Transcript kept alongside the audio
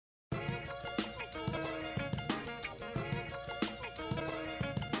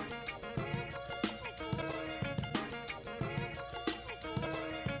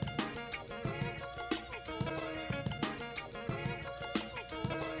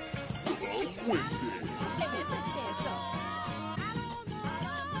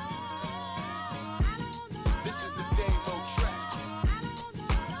This is a demo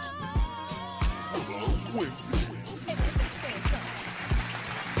track.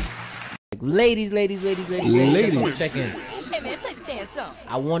 Ladies, check in.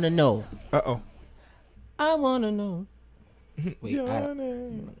 I want to know. I want to know. Wait,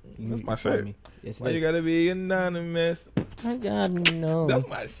 that's my shit. Yes, Why you gotta be anonymous? I gotta know. That's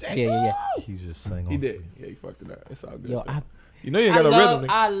my shit. Yeah. He's just saying. He did. Yeah, he fucked it up. It's all good. Yo, you know you got a rhythm.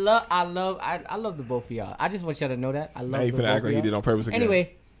 I love the both of y'all. I just want y'all to know that. I love Now you the finna both act of like he y'all. did on purpose again.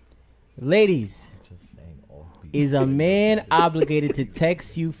 Anyway, ladies, is a man obligated to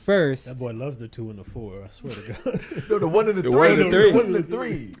text you first? That boy loves the 2 and the 4. I swear to God. No, the 1 and the 3. one and the three. The 1 and the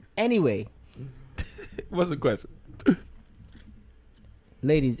 3. Anyway, what's the question?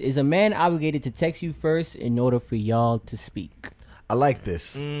 ladies, is a man obligated to text you first in order for y'all to speak? I like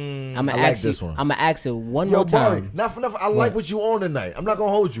this. I'm I gonna like ask this you. one. I'm gonna ask it one Yo, more Bari, time. not for nothing. I like what you on tonight. I'm not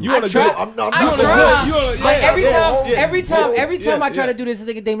gonna hold you. You on a try- good? I'm not I gonna try. hold you. Like every time yeah, I try yeah. to do this, it's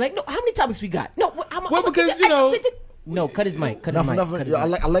like a thing. Like, no, how many topics we got? No, Well, because, you know- No, cut his mic. Cut his Not for mic. nothing. cut his I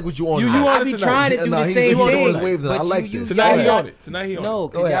mic. like what you on. You tonight. on I be tonight. trying to do Nah, the he's same on his thing. wave then. I but like you this. Tonight he y'all- on it. Tonight he on No,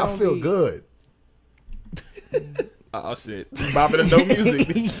 it. Go ahead. y'all I feel be- good. Oh shit. Bopping to no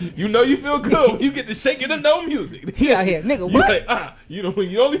music. You know you feel good when you get to shaking to no music. He out here, nigga. You What? like, you the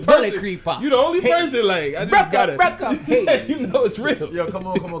only Bullet person. creep pop. You the only Hey. person like I just Break gotta. up, break up. Hey. You know it's real. Yo, come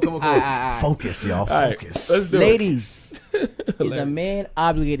on. Aight. Focus, y'all. All right, Focus. let's do Ladies, is a Hilarious. man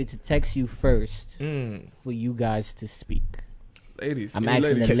obligated to text you first it. for you guys to speak? Ladies, I'm any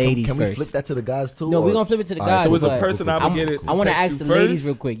asking ladies. the ladies Can we first. flip that to the guys too? No, or- we're gonna flip it to the All right, guys. So is a but person obligated I want to to ask text the you ladies first?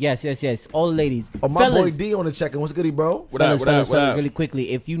 real quick. Yes. All the ladies. Oh, my boy Fellas, D on the check-in. What's goody, bro? What up? fellas, What up? really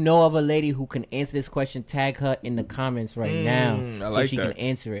quickly. If you know of a lady who can answer this question, tag her in the comments right now I so like she that. can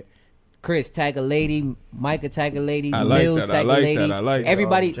answer it. Chris, tag a lady. Micah, tag a lady. I like Mills, that. I tag like a lady. that. I like that.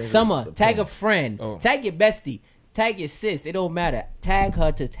 Everybody, Change Summer, the tag a point. friend. Oh. Tag your bestie. Tag your sis. It don't matter. Tag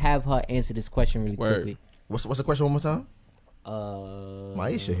her to have her answer this question really Word. quickly. What's the question one more time? Uh,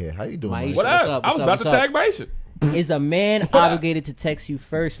 Maisha here. How you doing? Maisha. Maisha? What What's up? up? I was What's about up? to What's tag Maisha. Is a man What up? obligated to text you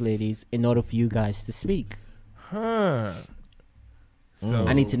first, ladies, in order for you guys to speak? Huh. So,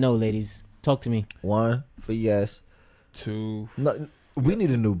 I need to know, ladies. Talk to me. 1 for yes. 2. No, we need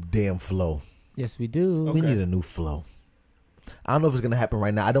a new damn flow. Yes, we do. We Okay. need a new flow. I don't know if it's gonna happen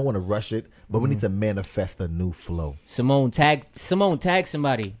right now. I don't want to rush it, but we need to manifest a new flow. Simone, tag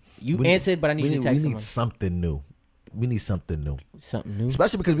somebody. You We answered, but I need you to tag we someone. need something new. We need something new, Something new.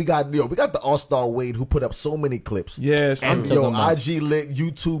 especially because we got the All-Star Wade who put up so many clips. Yeah, And talking about- IG lit,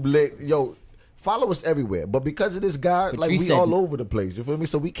 YouTube lit. Yo, follow us everywhere. But because of this guy, like Patrice we said- all over the place. You feel me?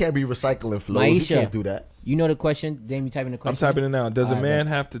 So we can't be recycling flows. We Maisha. can't do that. You know the question? Damn, you typing the question? I'm typing it now. Does a All right, man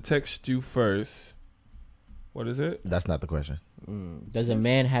have to text you first? What is it? That's not the question. Does a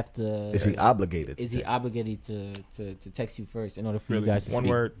man have to? Is he obligated? Is to he text? obligated to text you first in order for Really? you guys to One speak?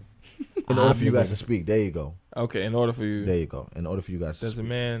 word. In order for you guys to speak. There you go. Okay, in order for you. There you go. In order for you guys to Is speak.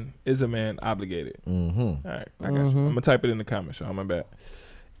 a man obligated? Mm-hmm. All right, I got you. I'm gonna type it in the comments. Y'all, my bad.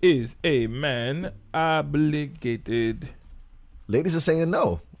 Is a man obligated? Ladies are saying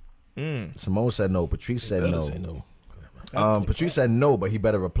no. Mm. Simone said no. Patrice said no. say no. Patrice said no, but he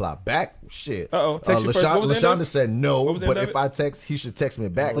better reply back. Shit. Uh-oh, text you first. What was the end of LaShonda it? said What no, was the but end of if it? I text, he should text me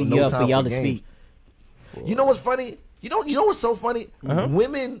back. For No y'all, time for y'all for to games. speak. You know what's funny? You know what's so funny? Uh-huh.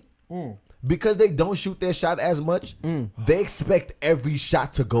 Women, because they don't shoot their shot as much, they expect every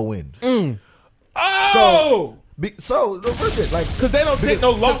shot to go in. Oh, So listen, like, because they don't take no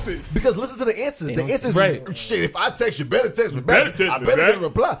losses. because listen to the answers. The don't- answers Right. is shit. If I text you, better text me back. Better text I me better back. get a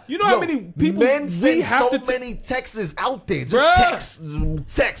reply. You know how many people men we send have so to many texts out there? Just Bruh.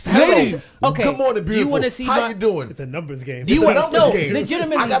 text. Hello. Ladies. Okay, Good morning, you beautiful. wanna see How my- you doing? It's a numbers game. You It's a wanna- numbers no, game.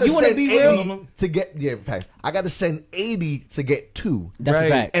 legitimately, I gotta you wanna send be real? 80 to get facts. I gotta send 80 to get 2. That's Right. a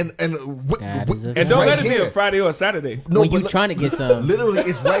fact. And That is a And fact. don't right let it be here. a Friday or a Saturday. No, when you but trying to get some, literally,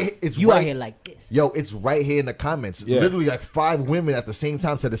 it's right. It's you right out here like this. Yo, it's right here in the comments. Yeah. Literally, like 5 women at the same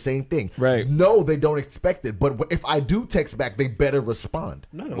time said the same thing. Right. No, they don't expect it. But if I do text back, they better respond.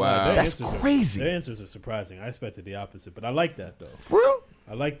 No, no, Wow. their That's answers crazy. Their answers are surprising. I expected the opposite, but I like that though. For real?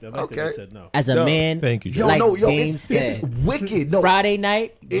 I like that. Okay. They said no. As a Yo, man, thank you, Yo, like no, yo, Dame it's said, wicked. No, Friday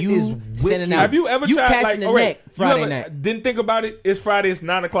night, It you is sending wicked. out. Have you ever tried catching like the oh, wait, neck you Friday ever night? Didn't think about it. It's Friday. It's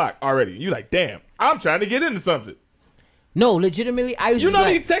 9 o'clock already. You like, damn. I'm trying to get into something. No, legitimately, I used You to know how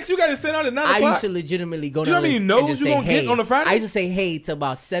like, many texts you got to send out at 9 I o'clock? used to legitimately go You know down how many and no's just you say gonna get hey. on a Friday? I used to say hey to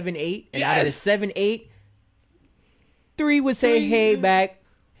about 7, 8, and out of the Yes. 7, 8, 3 would say Three. hey back.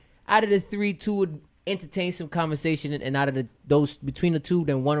 Out of the 3, 2 would entertain some conversation, and out of those between the two,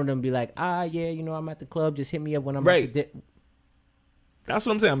 then one of them be like, yeah, you know, I'm at the club. Just hit me up when I'm Right. at the That's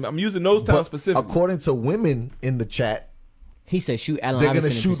what I'm saying. I'm using those times But specifically. according to women in the chat, He said, shoot Allen they're gonna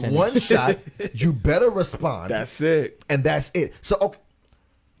Iverson in shoot percentage. one shot. You better respond, That's it. and that's it. So, okay,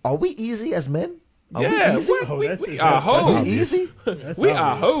 are we easy as men? Are Yeah, we easy? what? Oh, we that's are Are hoes. we easy? We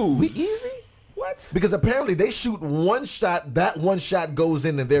are hoes. We easy? What? Because apparently they shoot one shot. That one shot goes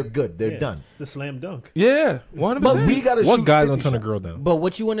in, and they're good. They're Yeah, done. It's a slam dunk. Yeah, 100%. But we gotta One shoot. guy's gonna 50 turn a shots. girl down. But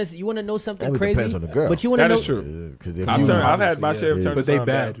what you want to know something That crazy? depends on the girl. But you want to That know is true. Because if I've had my share of yeah. turning But they time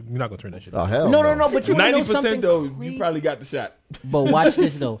bad. down. You're not gonna turn that shit Oh down. hell No. But you want to know 90% something though, crazy? you probably got the shot. But watch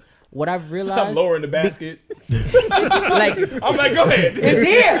this though. What I've realized, I'm lowering the basket. like I'm like, go ahead. it's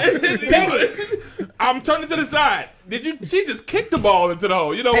here. Take it. I'm turning to the side. She just kicked the ball into the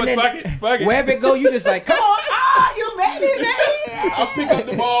hole. You know what? And Fuck then it. Fuck it. wherever it go, you just like, come on, you made it, man. I'll pick up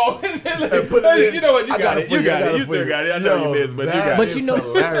the ball and put it in. you know what? You I got got it. it for You you, got I got it. it You for still you. got it. I know Yo, you missed, but you that got But it. you know-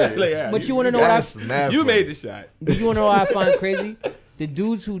 hilarious. Yeah, But you want to know what That's I? mad You funny. made the shot. Do you want to know what I find crazy? The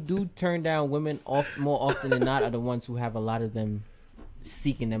dudes who do turn down women more often than not are the ones who have a lot of them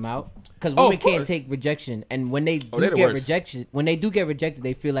seeking them out. Because Oh, women of can't course. take rejection, and when they they're the get worst. rejection,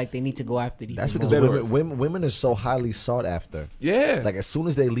 they feel like they need to go after these. That's people. because Better. women are so highly sought after. Yeah. Like as soon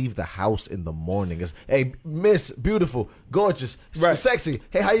as they leave the house in the morning, it's hey, Miss, beautiful, gorgeous, Right. sexy.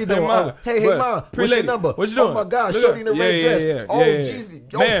 Hey, how you doing? Ma. Oh, hey, What? ma. Pretty What's your lady. number? What you doing? Oh my gosh, Look shorty in the up. red Yeah, dress. yeah, yeah, Oh, yeah, yeah.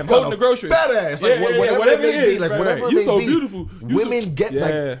 jeez, Ma'am, got holding a the groceries. fat ass. Like Yeah, yeah, whatever, whatever it it may be. is. Like Right, whatever right. it You may so be. beautiful. You Women so- get Yeah,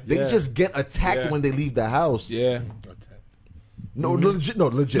 like they yeah. just get attacked Yeah. when they leave the house. Yeah. No, legit. No,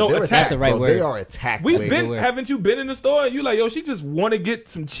 legit. No, They're attack. attacked. That's the right bro. word. They are attacked. We've man. been, Word. haven't you been in the store and you like, yo, she just want to get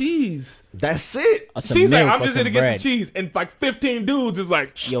some cheese. That's it. Or some She's like, milk I'm or just here to some get some bread. cheese. And like 15 dudes is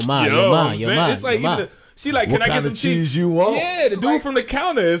like, Yo, ma, yo, yo, ma, man. yo, ma, It's like, yo, ma. even she like, What can I kind get of some cheese you want? Yeah, the dude Like- from the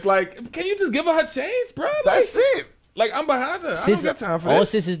counter is like, can you just give her her change, bro? Like, That's it. Like, I'm behind her. I don't got time for all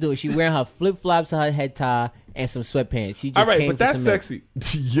this. sisters do. She wearing her flip flops, her head tie, and some sweatpants. She just All right, came but for that's some milk. sexy.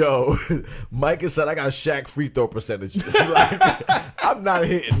 Yo, Micah said I got Shaq free throw percentages. Like, I'm not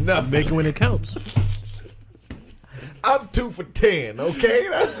hitting nothing. Make it when it counts. I'm 2 for 10. Okay,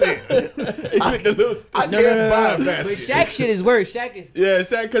 that's it. I can't No, buy a But basket. Shaq shit is worse. Shaq is. Yeah,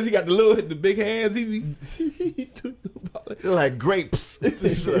 Shaq, because he got the big hands. He They're like grapes. This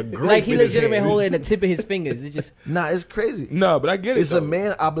is a grape Like he in his legitimately hand. holding the tip of his fingers. It's just Nah, it's crazy. No, but I get it. Is a though.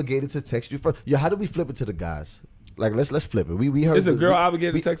 man obligated to text you first? Yo, how do we flip it to the guys? Like let's flip it. We heard Is a the- girl we-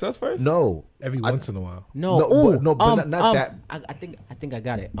 obligated to text us first? No. Every once in a while. no. No, ooh, but- no, but not that. I think I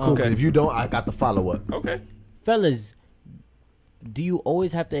got it. Cool, 'cause Okay. if you don't, I got the follow up. Okay. Fellas, do you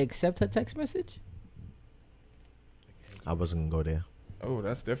always have to accept her text message? I wasn't gonna go there. Oh,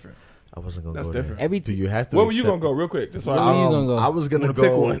 that's different. I wasn't gonna That's go different. there. Every Do you have to? Where were you accept gonna go, real quick? That's why Where I were you gonna go? I was gonna want to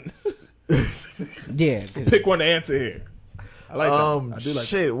go. pick one. yeah. 'cause Pick one to answer here. I like that. I do like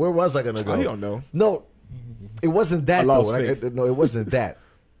Shit, where was I gonna that. go? Oh, he don't know. No, it wasn't that I lost though. Like, faith. no, it wasn't that.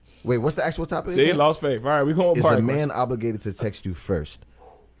 Wait, what's the actual topic? See, again? lost faith. All right, we going Is part. a man obligated to text you first?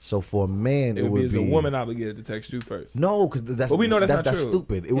 So for a man, It would be a woman obligated to text you first. No, because that's But we know that's not true.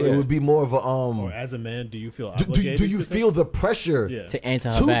 stupid. It, Yeah. it would be more of a Or as a man, do you feel Do obligated? do you to feel the pressure? Yeah. to answer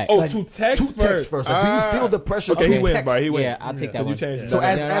her To- back. Oh, Like, to text to text first. Like, do you feel the pressure Okay, to he wins, text? bro. He wins. Yeah, I'll take that Did you one. change So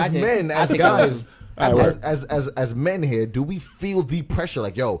that? as No, I did. men, I'll as take that guys, one. All right, as men here, do we feel the pressure?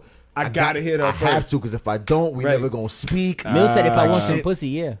 Like, yo, I gotta hit her I have first. to, because if I don't, we Right. never gonna speak. Mill said if I want shit. some pussy,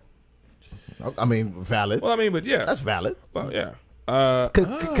 yeah. I mean, valid. Well, I mean, but yeah. That's valid. Well, yeah.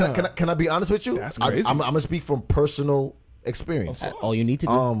 Can I be honest with you? That's crazy. I'm gonna speak from personal experience. All you need to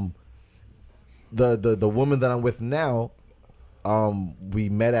do. The woman that I'm with now, we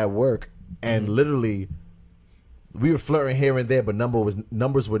met at work, and literally, we were flirting here and there, but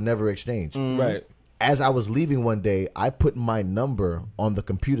numbers were never exchanged. Right. As I was leaving one day, I put my number on the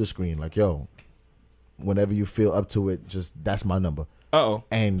computer screen, like, yo, whenever you feel up to it, just that's my number. Uh-oh.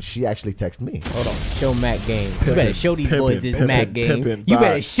 And she actually texted me. Hold on. Show Mac game. You better show these boys this Mac game. pimpin', You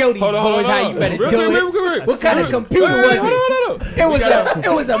better bye. show these Hold on, boys hold on, how hold you on. better Real do quick, it. real quick. What kind of computer Wait, was hold it? on, hold on.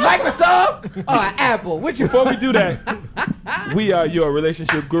 It was a Microsoft or an Apple. Which you Before we do that, we are your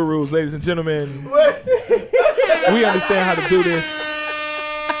relationship gurus, ladies and gentlemen. We understand how to do this.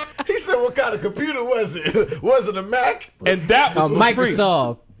 He said, "What kind of computer was it? Was it a Mac?" And that a was for free.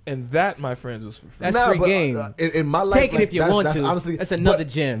 Microsoft. And that, my friends, was for free. That's free game. In my life, Take it like, if you that's, want that's to. Honestly, That's another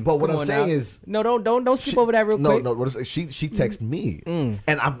gym. But what Come I'm on saying now. is, don't skip over that real quick. No. She texted me, and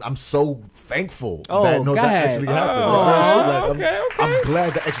I'm so thankful Oh, that go that ahead. actually happened. Oh, Like, okay. I'm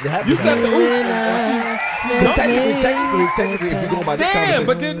glad that actually happened. You said the Because technically, if we're going by this Damn, conversation,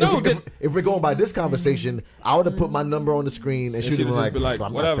 but then no, if we're going by this conversation, I would have put my number on the screen and she'd she'd have have been just like, been like,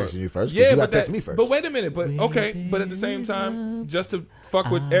 I'm whatever. not texting you first. Yeah, you got to text me first. But wait a minute. But okay. But at the same time, just to fuck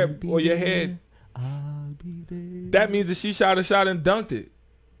with or your head, that means that she shot a shot and dunked it.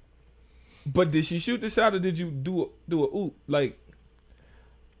 But did she shoot the shot or did you do a oop? Like,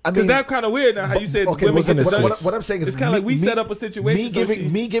 I because mean, that's kind of weird now. How you said okay, women wasn't get it what I'm saying is it's kind of like we set up a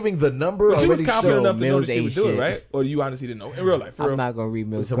situation. Me giving the number But she was already confident showed. enough to know Mills that she would ain't do it, shit. right? Or you honestly didn't know in real life? For I'm real. not gonna read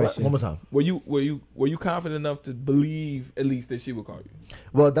Mill's So what- question. one more time. Were you confident enough to believe at least that she would call you?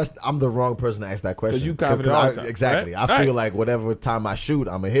 Well, I'm the wrong person to ask that question. you confident all the time, exactly. right? I feel Right. like whatever time I shoot,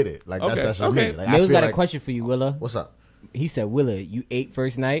 I'm gonna hit it. Like Okay, that's just okay. me. Like, I Mills feel got a like- question for you, Willa. What's up? He said, Willa, you ate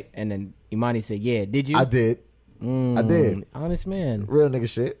first night, and then Imani said, yeah. Did you? I did. I did. Honest man. Real nigga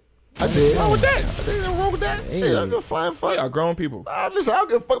shit. I did. What's wrong with that? Ain't nothing wrong with that. Shit, I give flying fuck. Yeah, grown people. Listen, I don't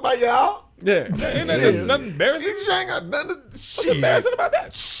give a fuck about y'all. Yeah, ain't nothing embarrassing. You ain't got nothing. What's embarrassing about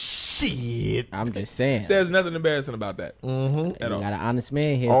that? Shit. I'm just saying. There's nothing embarrassing about that at You all. got an honest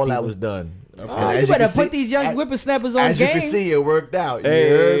man here. All people. that was done. And Oh, as you better can see- put these young as- whippersnappers on As you game. can see, it worked out. You Hey.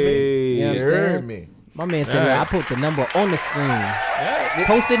 heard me? You know what You I'm heard saying? me. My man said, All "Look, right. I put the number on the screen.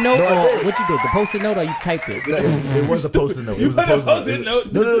 Post-it note No, I or did. what you did? The post-it note or you typed it? It was a post-it note. It was a put a post-it post-it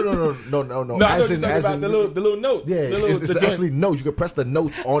note. note? No. No, I know As you're in, talking as about in, the little note. yeah, the little, it's the joint. actually notes. You can press the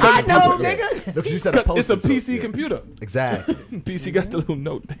notes on. I the know, computer. nigga. Yeah. Because you said a It's a post-it, so, PC yeah. computer. Exactly. PC got the little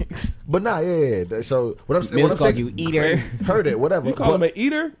note things. But nah, yeah. So what I'm Mills saying, called you eater. heard it, whatever. You call him an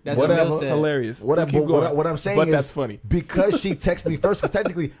eater? That's Whatever. what Mills said. Hilarious. Whatever. Keep But going. what I'm saying But is that's funny. because she texted me first. Because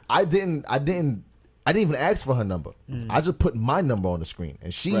technically, I didn't even ask for her number. I just put my number on the screen,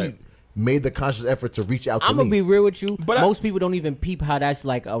 and she Right. made the conscious effort to reach out to I'm me. gonna be real with you. But Most people don't even peep how that's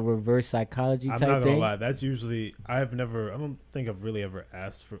like a reverse psychology I'm type not gonna thing. lie. That's usually I don't think I've really ever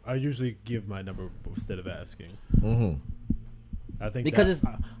asked for. I usually give my number instead of asking. Mm-hmm. I think Because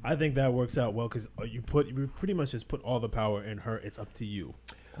I think that works out well because you pretty much just put all the power in her. It's up to you.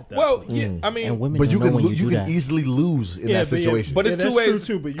 at that Well, point. yeah, I mean, And women But don't you know can when you do can that. easily lose in that but situation. but it's that's two ways.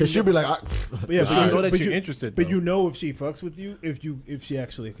 true too. But Because she'll be like, but yeah, but I you know know that but you're you- interested, But though. you know if she fucks with you, if she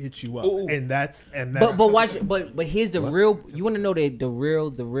actually hits you up, Ooh. and that's But watch. But here's the real. You want to know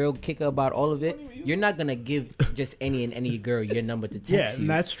the real kicker about all of it. You're not gonna give just any girl your number to text yeah, you. and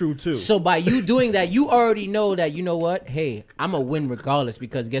that's true too. So by you doing that, you already know that you know what? Hey, I'm a win regardless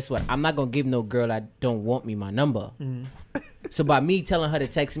because guess what? I'm not gonna give no girl that don't want me my number. So by me telling her to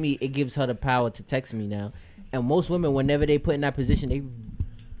text me, it gives her the power to text me now. And most women, whenever they put in that position,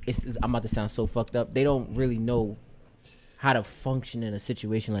 I'm about to sound so fucked up. They don't really know how to function in a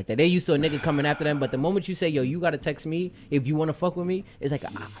situation like that. They used to a nigga coming after them, but the moment you say, "Yo, you gotta text me if you want to fuck with me," it's like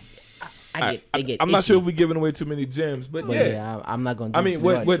I get. I'm not itchy. sure if we're giving away too many gems, but But yeah. I'm not gonna. Do I mean, too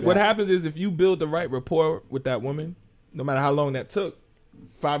what much, what right? happens is if you build the right rapport with that woman, no matter how long that took,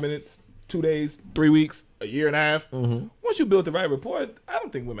 5 minutes, 2 days, 3 weeks, a year and a half. Once you build the right rapport, I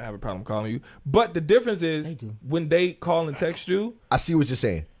don't think women have a problem calling you. But the difference is They do. when they call and text you, I see what you're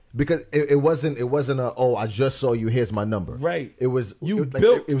saying. Because it wasn't a I just saw you, here's my number. right? It was You it,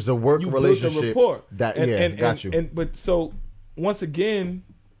 built. it was a work you relationship. Built a rapport. That and, got you. But so once again,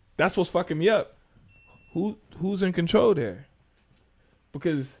 that's what's fucking me up. Who's in control there?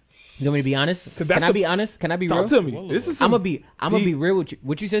 Because You want me to be honest? Can that's I the- be honest? Can I be talk real? to me. This is I'm some gonna be deep real with you.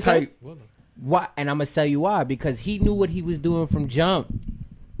 What you just type. said? Why? And I'm gonna tell you why. Because he knew what he was doing from jump.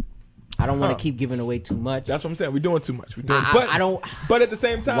 I don't want Huh. to keep giving away too much. That's what I'm saying. We're doing too much. We're doing, I don't. But at the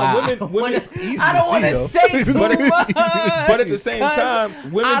same time, Wow. women. I don't want to say too But- much. but at the same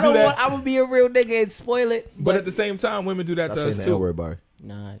time, women I do don't that. want. I'm gonna be a real nigga and spoil it. But at the same time, women do that Stop to saying us the too. N-word, Barry.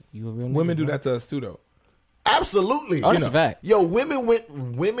 nah, you a real nigga. Women do bro. that to us too, though. Absolutely. Oh, that's a fact. Yo,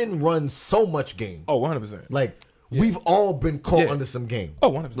 women run so much game. Oh, 100%. Like we've all been caught Yeah. under some game. Oh,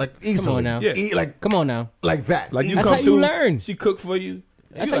 100%. Like easily. on now. Yeah. Like Come on now. like that. Like you That's come how you through, learn. she cook for you.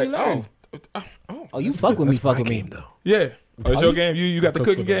 That's you how like, you learn. Oh, Oh, you fuck with me. Fuck my with me. game though. yeah. Oh, it's your game. You got the cook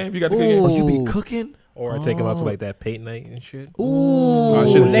cooking for them. game. You got the cooking game. Oh, you Ooh. be cooking? Or I take them out to like that Pate night and shit. Ooh, I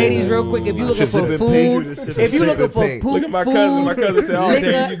should've said ladies, that. real quick, if you looking should've for been paid. food, Should've if you been looking for paid. food, Look at my cousin. My cousin said, "Oh,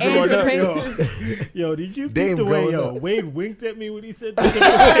 liquor, damn, you and growing some up." paint. Yo, Yo, did you Dame peep the way growing up. Wade winked at me when he said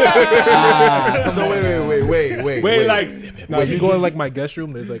that? So wait. Wait, like, Now, if you go in like my guest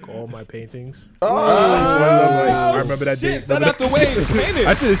room, there's like all my paintings. I remember that day. Shout out the way painted.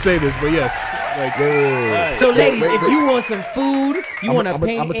 I shouldn't say this, but yes. Like, So, ladies, if you want some food, you want to I'm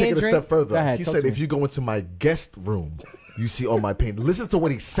paint gonna take and it a drink. step further. Go ahead, He talk said to if me. you go into my guest room, you see all my paint. Listen to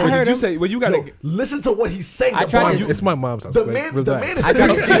what he's saying. What did you say? Well, you gotta. No, listen to what he's saying. I tried Bro, to- you- it's my mom's house. the like, man relax. is I tried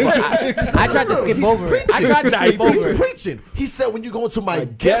to skip, I tried to skip He's over it. I preaching. tried to skip Nah, He's over it. preaching. He said when you go into my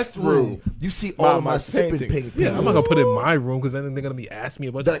guest guest room, room, you see all my sipping paintings. paint. Yeah, I'm not gonna put it in my room because then they're gonna be asking me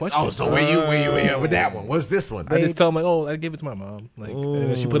a bunch of Like, questions. oh, so where you with that one? What's this one? I just tell them like, oh, I gave it to my mom. Like, and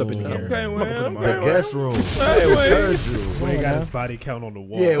then she put up in here. Okay, I'm not gonna put it in well, my The room. guest room. Hey, Wade. Heard you. Wade got his body count on the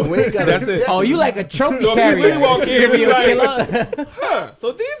wall. Yeah, Wade got That's it. Oh, you like a trophy So if you carrier. really walk in, Serial you like- killer. Huh,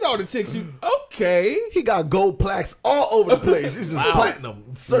 so these are the chicks you. Okay. He got gold plaques all over the place. He's just platinum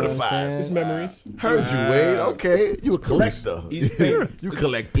certified. It's memories. Heard you, Wade. Okay, you a collector. He's paint. You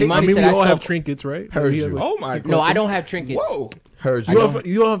collect You paint. might I mean, said we I all have saw- trinkets, right? Heard We you. have, like- Oh my god. No, I don't have trinkets. Whoa. Heard You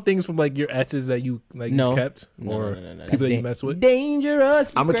you. don't have things from like your exes that you like No. you kept No, or no, that's people that you mess with.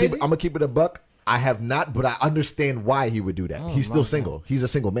 Dangerous. I'm crazy. gonna keep it a buck. I have not, but I understand why he would do that. He's still my single. He's a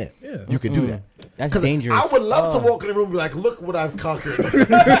single man. Yeah. You can do that. That's 'Cause dangerous. I would love to walk in the room and be like, look what I've conquered.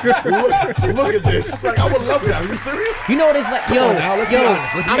 look at this. Like, I would love that. Are you serious? You know what it's like? Yo, on now, let's be yo,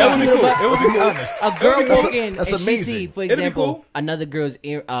 honest. Let's be I'm honest. gonna It would be look cool. up- It would Let's be be cool. honest. A girl That's walk in that's and she see, amazing. for It'd be example, cool. another girl's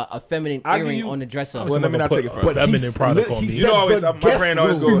a feminine I'll give earring you- on the dresser. Well, let me not take it But further. feminine he's- product on he me. said You know, always- the my guest brain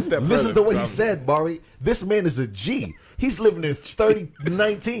always room. goes a step Listen further, to what he probably. said, Bari. This man is a G. He's living in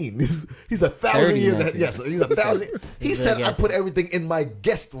 3019. He's 1,000 years ahead. 3019. Yes, he's 1,000. He said, I guest. put everything in my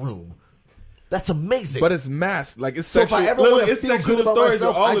guest room. That's amazing. But it's mass. Like it's so if sexual. I ever Look, want to it's feel sexual good about stories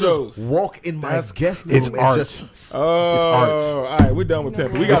myself, with all I of just those. walk in my That's- guest room it's and art. just. Oh, art. all right, we're done with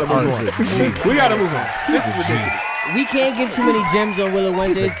pimping. We gotta move on. We gotta move on. This is ridiculous. We can't give too many gems on Willa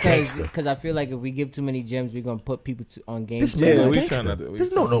Wednesdays gangster. because I feel like if we give too many gems, we're gonna put people on game. This too. man is we gangster. trying not to- we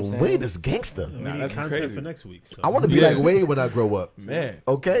There's no way this gangster. We Nah, need that's content crazy. for next week. So. I want to be Yeah. like Wade when I grow up. Man.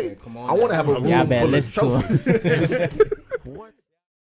 Okay? Come on I want to now. have a room Y'all better full of listen to him. trophies. Just- what?